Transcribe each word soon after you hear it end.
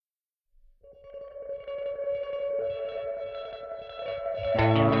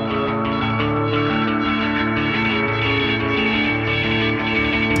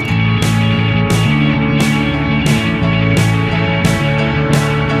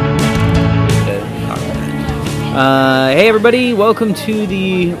Hey everybody, welcome to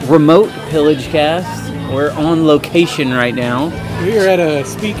the remote Pillagecast. We're on location right now. We're at a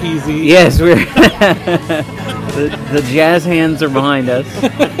speakeasy. Yes, we're the jazz hands are behind us.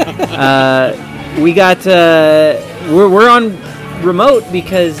 We're on remote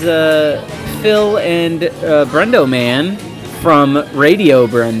because Phil and Brendo Man from Radio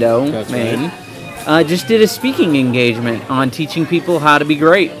Brendo Man just did a speaking engagement on teaching people how to be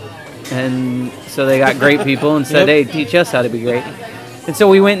great. And so they got great people and said, hey, teach us how to be great. And so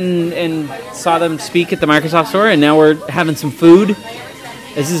we went and saw them speak at the Microsoft store, and now we're having some food.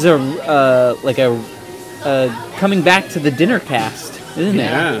 This is a coming back to the Dinnercast, isn't it?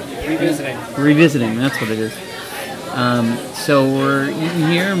 Yeah, Revisiting, that's what it is. So we're eating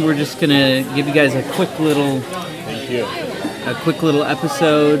here, and we're just gonna give you guys a quick little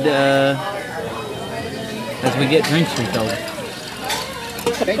episode as we get drinks refilled.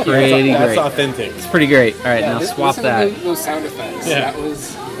 Thank you. That's authentic. It's pretty great. All right, now swap that. Those sound effects. Yeah. That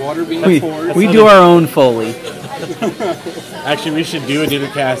was water being poured. We do our own Foley. Actually, we should do a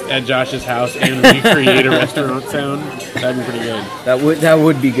Dinnercast at Josh's house and recreate a restaurant sound. That'd be pretty good. That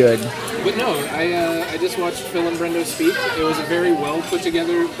would be good. But no, I just watched Phil and Brendo speak. It was a very well put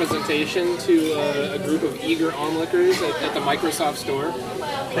together presentation to a group of eager onlookers at the Microsoft store.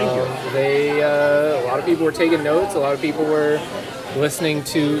 Thank you. A lot of people were taking notes. A lot of people were listening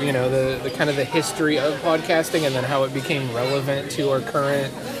to the kind of the history of podcasting and then how it became relevant to our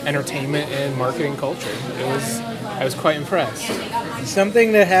current entertainment and marketing culture. I was quite impressed.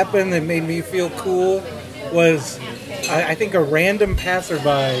 Something that happened that made me feel cool was I think a random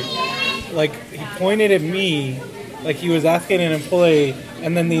passerby, like, he pointed at me like he was asking an employee,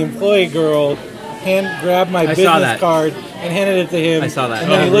 and then the employee girl grabbed my business card and handed it to him. I saw that.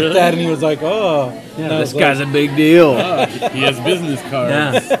 And then he looked at it and he was like, oh. Yeah, this guy's a big deal. He has business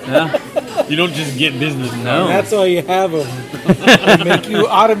cards. Yeah. You don't just get business cards. No. That's why you have them. They make you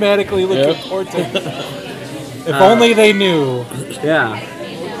automatically look important. If only they knew. Yeah.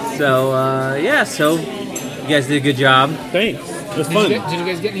 So you guys did a good job. Thanks. It was fun. Did you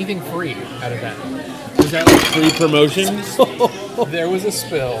guys get anything free out of that? Was that like free promotion? There was a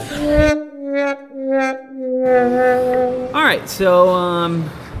spill. All right, so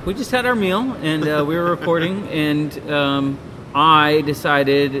we just had our meal, and we were recording, and I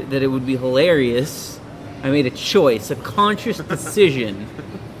decided that it would be hilarious. I made a choice, a conscious decision,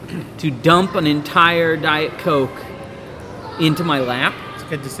 to dump an entire Diet Coke into my lap. It's a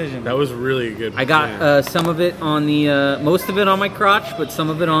good decision. That was really good. I got some of it on the, most of it on my crotch, but some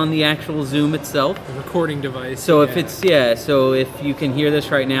of it on the actual Zoom itself. The recording device. So if you can hear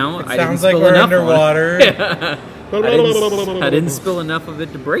this right now, it I sounds didn't like spill we're enough underwater. I didn't spill enough of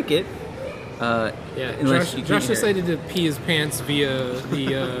it to break it. Josh decided to pee his pants via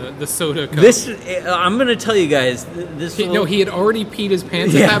the soda cup. I'm going to tell you guys. He had already peed his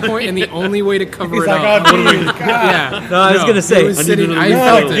pants at that point, and the only way to cover He's it like, up. No, I was going to say. I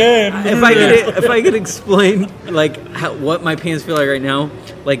felt it. If I could explain what my pants feel like right now,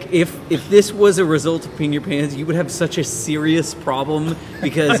 like if this was a result of peeing your pants, you would have such a serious problem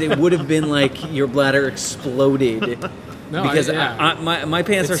because it would have been like your bladder exploded. No, because my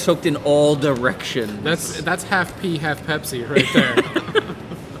pants are soaked in all directions. That's half pee, half Pepsi right there.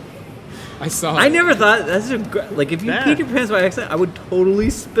 I saw it. I never thought if you peed your pants by accident, I would totally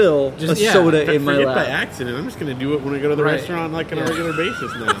spill soda in my lap. By accident. I'm just going to do it when I go to the restaurant on a regular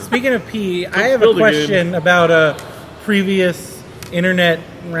basis now. Speaking of pee, I have a question about a previous internet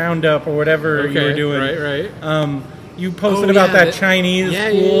roundup or whatever you were doing. Right. You posted about that Chinese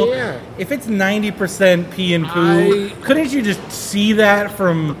pool. Yeah. If it's 90% pee and poo, couldn't you just see that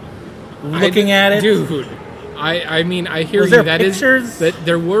from looking at it? Dude, I mean, I hear Was you. there pictures?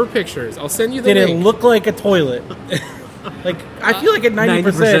 There were pictures. I'll send you the link. Did it look like a toilet? I feel like at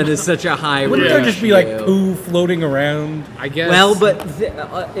 90% is such a high wouldn't ratio. there just be like poo floating around? I guess. Well, but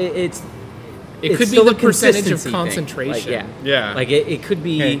it could be the percentage of concentration. It could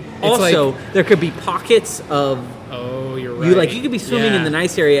be. Okay. Also, there could be pockets of. Oh, you're right. You could be swimming in the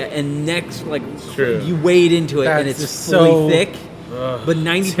nice area, and next, True. you wade into it, and That's it's just fully so thick. But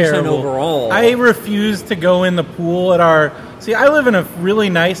 90% overall. I refuse to go in the pool at our. See, I live in a really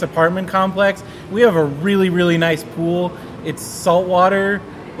nice apartment complex. We have a really, really nice pool. It's saltwater,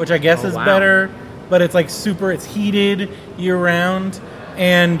 which I guess is better, but it's it's heated year round,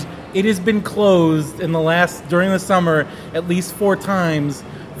 and it has been closed during the summer at least 4 times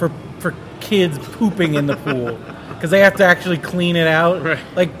for kids pooping in the pool because they have to actually clean it out. Right.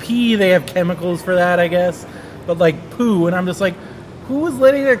 Like pee, they have chemicals for that, I guess, but like poo, and I'm just like, who is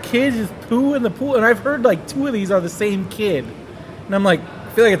letting their kids just poo in the pool? And I've heard 2 of these are the same kid, and I'm like,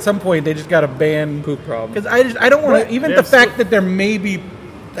 I feel like at some point they just got to ban poop problem. Because I don't want to. Even the fact that there may be,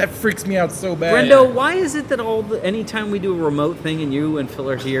 that freaks me out so bad. Brendo, why is it that anytime we do a remote thing and you and Phil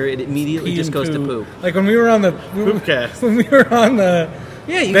are here, it immediately just goes to poop? Like when we were on the Poopcast. When we were on the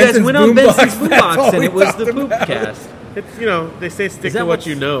you Benson's guys went on Benson's Boombox, that's Boombox all and we it was talked the about. Poopcast. It's they say stick Is that to what what's-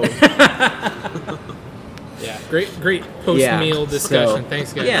 you know. Yeah, great post-meal discussion.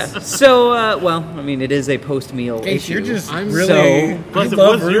 Thanks, guys. Yeah. So, it is a post-meal Case, issue. you're just I'm really. Plus, you it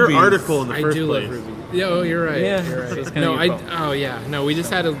love was your Rubies. article in the I first do place. love Ruby. Yeah, oh, you're right. Yeah, You're so right. it's kinda your fault. No, we just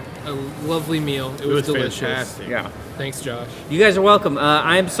had a lovely meal. It was delicious. Fantastic. Yeah. Thanks, Josh. You guys are welcome.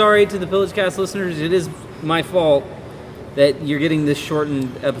 I'm sorry to the Pillagecast listeners. It is my fault that you're getting this shortened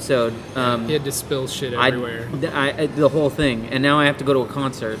episode. He had to spill shit everywhere. The whole thing, and now I have to go to a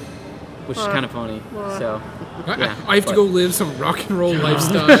concert, which is kind of funny. So, yeah. I have to go live some rock and roll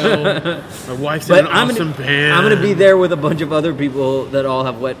lifestyle. My wife's in an I'm awesome band. I'm gonna be there with a bunch of other people that all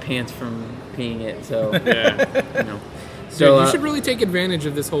have wet pants from peeing it. So, Yeah. So Dude, you should really take advantage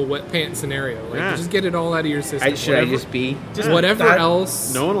of this whole wet pants scenario. Like, just get it all out of your system. should I just be? Whatever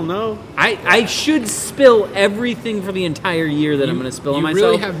else. No one will know. I should spill everything for the entire year that I'm going to spill on you myself.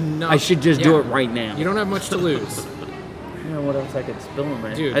 really have nothing. I should just do it right now. You don't have much to lose. You know what else I could spill on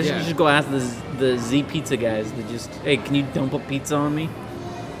my? Dude, I should just go ask the Z Pizza guys to just, hey, can you dump a pizza on me?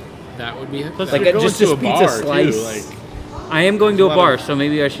 That would be it. Plus, Like you're going just to a a pizza bar, slice. too. I am going to a lot bar, of- so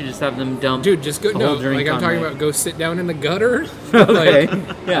maybe I should just have them dump. Dude, just go. the No, whole drink like I'm on talking me. about, go sit down in the gutter. Okay.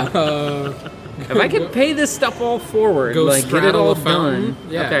 Like, Yeah. If I could pay this stuff all forward, Go like get it straddle all a fountain. done.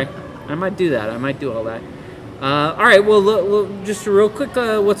 Yeah. Okay. I might do that. I might do all that. All right. Well, just real quick,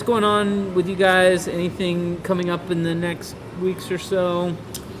 what's going on with you guys? Anything coming up in the next weeks or so?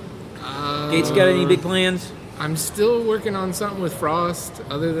 Gates, got any big plans? I'm still working on something with Frost.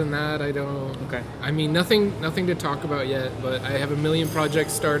 Other than that, I don't. Okay. I mean, nothing to talk about yet. But I have a million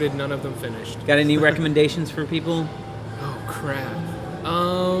projects started, none of them finished. Got any recommendations for people? Oh crap.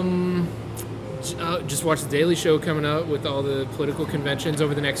 Just watch the Daily Show coming up with all the political conventions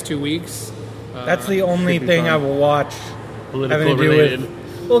over the next 2 weeks. That's the only thing I will watch Political having to do related.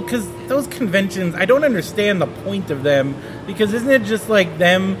 with. Well, because those conventions, I don't understand the point of them. Because isn't it just like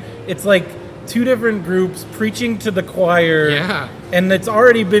them? It's like two different groups preaching to the choir. Yeah. And it's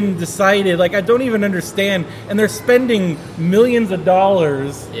already been decided. Like, I don't even understand. And they're spending millions of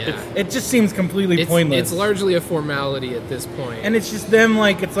dollars. Yeah. It just seems completely pointless. It's largely a formality at this point. And it's just them,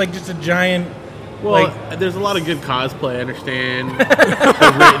 like, it's like just a giant. Well, there's a lot of good cosplay. I understand.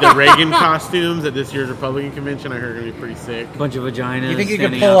 the Reagan costumes at this year's Republican convention, I heard, are going to be pretty sick. Bunch of vaginas. You think you could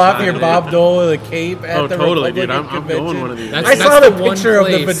standing pull off outside your of it. Bob Dole with a cape at Oh, the totally, dude. Republican I'm convention? going one of these. I saw That's the the one picture of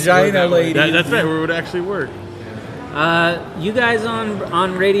the place where vagina that lady. That's right, where it would actually work. You guys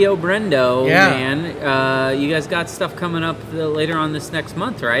on Radio Brendo, Yeah. man. You guys got stuff coming up later on this next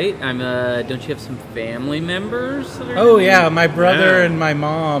month, right? Don't you have some family members? That are Oh gonna- yeah, my brother Yeah. and my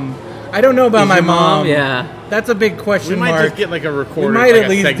mom. I don't know about Is my your mom. Yeah. That's a big We question might mark. just get like a We recording. might like at a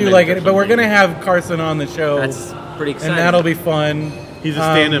least do segment like or it, but we're something. gonna have Carson on the show, That's pretty exciting. and that'll be fun. He's a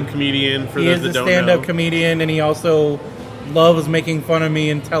stand-up comedian. For He those is that a don't stand-up know, comedian, and he also loves making fun of me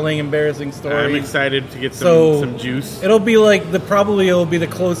and telling embarrassing stories. I'm excited to get So, some juice. It'll be like it'll be the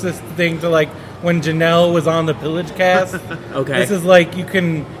closest thing to like when Janelle was on the Pillagecast. Okay.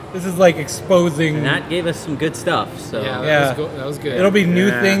 This is like exposing. And that gave us some good stuff. So yeah, Yeah. that was good. It'll be new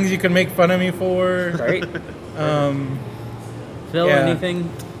Yeah. things you can make fun of me for. right. Phil, yeah. anything?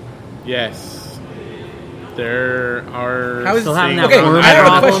 Yes, there are. How is Still having that okay? worm I have a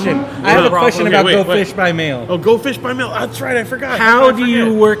problem? question. Worm I have a question problem? about Okay, Go wait. Fish by Mail. Oh, go fish by mail. That's right. I forgot. How I do you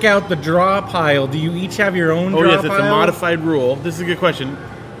forget. work out the draw pile? Do you each have your own Oh draw yes, pile? it's a modified rule. This is a good question.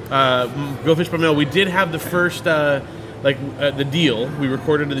 Go fish by mail. We did have the first the deal. We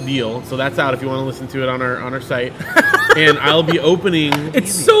recorded the deal, so that's out if you want to listen to it on our site. And I'll be opening.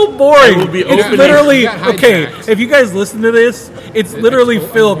 It's so boring. I will be It's opening- literally You got okay. hijacked. If you guys listen to this, it's literally I'm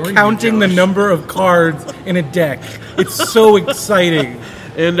Phil warning you, counting the Josh. number of cards in a deck. It's so exciting.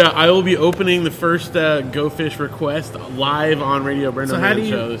 And I will be opening the first Go Fish request live on Radio Brendo So how do you-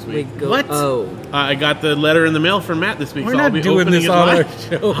 show this week. Wait, go, What? Oh. I got the letter in the mail from Matt this week, We're so I'll not be doing opening this it on our live.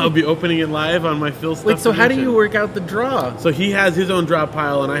 show. I'll be opening it live on my Phil Stuff. Wait, so how do you Dimension. work out the draw? So he has his own draw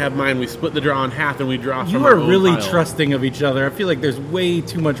pile, and I have mine. We split the draw in half, and we draw from You our are own really pile. trusting of each other. I feel like there's way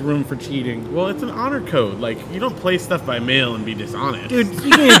too much room for cheating. Well, it's an honor code. Like, you don't play stuff by mail and be dishonest. Dude,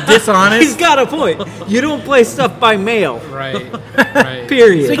 speaking of He's dishonest, got a point. You don't play stuff by mail. right. Right.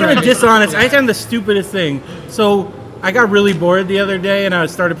 Period. speaking of dishonest, I found the stupidest thing. So I got really bored the other day, and I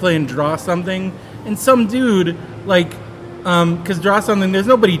started playing Draw Something, and some dude, like, because Draw Something, there's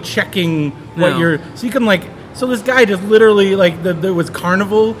nobody checking what No. you're, so you can, like, So this guy just literally, like, there was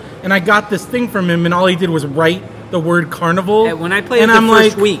carnival, and I got this thing from him, and all he did was write the word carnival. When I played the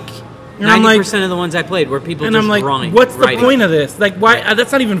first week, 90% of the ones I played were people and just I'm like, drawing. what's the point of this? Like, why?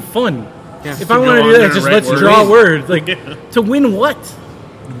 That's not even fun. Yeah. If I want to do that, just let's draw words. Like, to win what?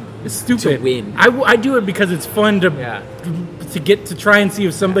 It's stupid. To win. I do it because it's fun to get to try and see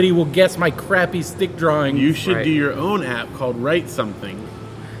if somebody will guess my crappy stick drawing. You should do your own app called Write Something.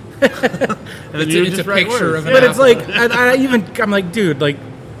 It's a picture of an But it's like, I'm like, dude, like,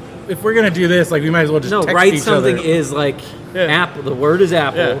 if we're gonna do this, like, we might as well just text write each something other. is like apple. The word is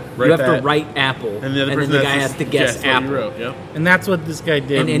apple. Yeah, You have to write apple, and the other person then the guy has to guess apple. What you wrote. Yep. And that's what this guy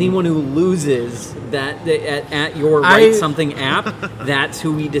did. And anyone who loses at your write something app, that's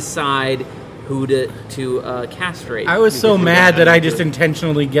who we decide who to castrate. I was so mad that I just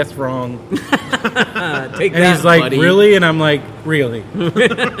intentionally guessed wrong. Take And that, he's like, buddy. really? And I'm like, really?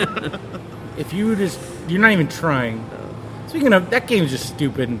 If you're not even trying. Speaking of, that game's just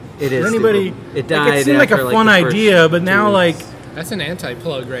stupid. It is anybody? stupid. It Like, died it seemed like a after, fun the first idea, but 2 now weeks. That's an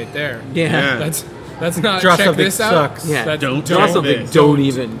anti-plug right there. Yeah. That's not Draw check something this out. sucks. Yeah. That's, Don't draw do something. this. Don't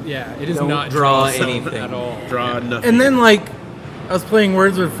even. Yeah, it is Don't not draw something anything at all. Draw nothing. And then, like, I was playing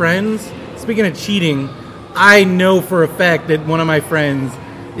Words with Friends. Speaking of cheating, I know for a fact that one of my friends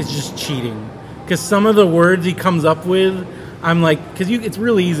is just cheating. Because some of the words he comes up with, I'm like, because it's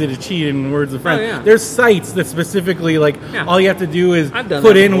really easy to cheat in Words with Friends. Oh, yeah. There's sites that specifically, like, all you have to do is I've done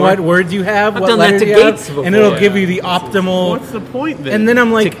put that in before. what words you have, I've what done that letters to you Gates have, before. and it'll Yeah. give you the optimal. What's the point then? And then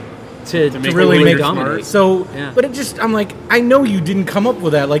I'm like, To to really make dominate. it so. Yeah. But it just, I'm like, I know you didn't come up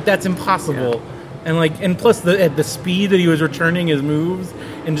with that. Like, that's impossible. And like, and plus at the speed that he was returning his moves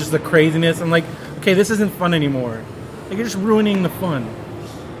and just the craziness, I'm like, okay, this isn't fun anymore. Like, you're just ruining the fun.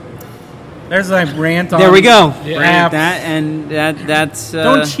 There's my rant on. There we go. apps. That's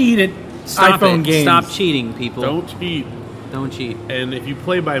Don't cheat at stop iPhone it. games. Stop cheating, people. Don't cheat. Don't cheat. And if you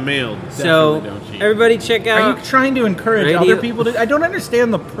play by mail, definitely So don't cheat. everybody, check Are out. you trying to encourage Radio- other people to? I don't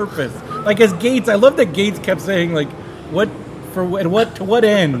understand the purpose. Like, as Gates, I love that Gates kept saying, like, what to what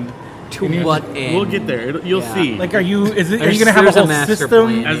end? To And you're what just- end? We'll get there. You'll Yeah. see. Like, are you going to have a There's a whole master system?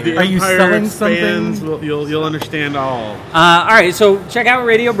 plan. As the Are you empire selling expands, something? you'll understand all. All right, so check out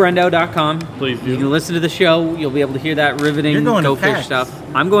radiobrendo.com. Please do. You can listen to the show. You'll be able to hear that riveting You're going to Go Fish PAX. stuff.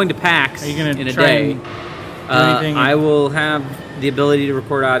 I'm going to PAX Are you going in to a try day. and do anything? I will have the ability to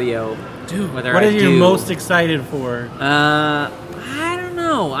record audio. Dude, Whether What I are you do. most excited for? I don't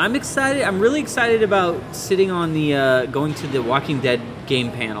know. I'm excited. I'm really excited about sitting on the going to the Walking Dead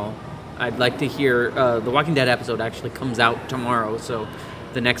game panel. I'd like to hear the Walking Dead episode actually comes out tomorrow, so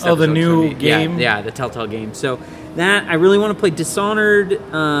the next Oh, the episode's new gonna be- game? Yeah, the Telltale game. So that I really want to play Dishonored,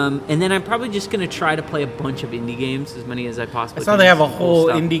 and then I'm probably just going to try to play a bunch of indie games, as many as I I possibly saw can. they have a Cool whole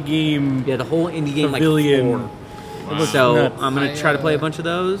stuff. indie game. Yeah, the whole indie game Pavilion. like 4. So nuts. I'm going to try to play a bunch of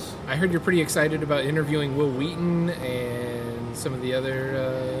those. I heard you're pretty excited about interviewing Will Wheaton and some of the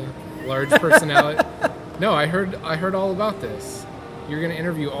other large personality. No, I heard all about this. You're going to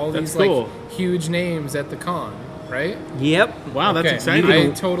interview all That's these cool. like huge names at the con, right? Yep. Wow, that's Okay. exciting.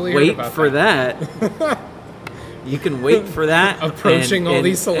 I totally heard Wait about for that. You can wait for that. Approaching all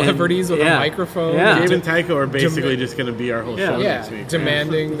these and- celebrities with yeah. a microphone. Yeah. Gabe and Tycho are basically just going to be our whole show Yeah, next week.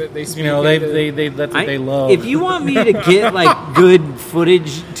 demanding that they speak. You know, into- they that's what they love. If you want me to get like good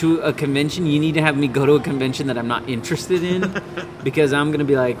footage to a convention, you need to have me go to a convention that I'm not interested in, because I'm gonna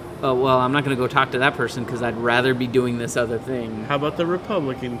be like, oh well, I'm not gonna go talk to that person because I'd rather be doing this other thing. How about the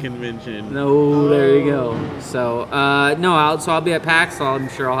Republican convention? No, there you go. So I'll be at PAX. So I'm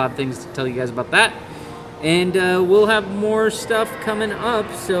sure I'll have things to tell you guys about that. And we'll have more stuff coming up.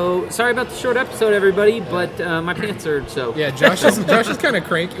 So sorry about the short episode, everybody, but my pants are so. Yeah, Josh is kind of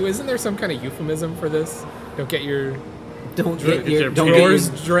cranky. Isn't there some kind of euphemism for this? Don't get your Don't get your drawers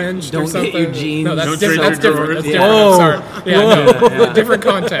drenched or don't something. get your jeans. No, that's Don't different. drink That's your different. That's drawers. different. Whoa. I'm sorry. Yeah, no, different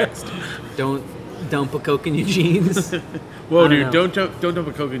context. don't dump a Coke in your jeans. Whoa, I don't dude, know. don't dump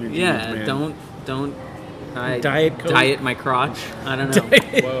a Coke in your jeans, Yeah, man. don't Diet Coke? diet my crotch. I don't know.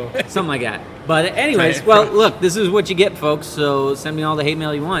 Whoa. Something like that. But anyways, Diet well, crotch. look, this is what you get, folks. So send me all the hate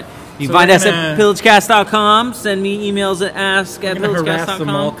mail you want. You So can find we're us at gonna- pillagecast.com. Send me emails at ask at I'm gonna harass the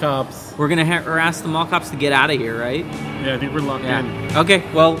mall pillagecast.com. cops. We're going to harass the mall cops to get out of here, right? Yeah, I think we're locked in. Yeah. Okay,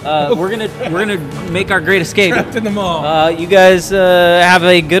 well, we're gonna make our great escape. Trapped in the mall. You guys have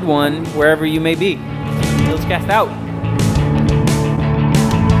a good one wherever you may be. Pillagecast out.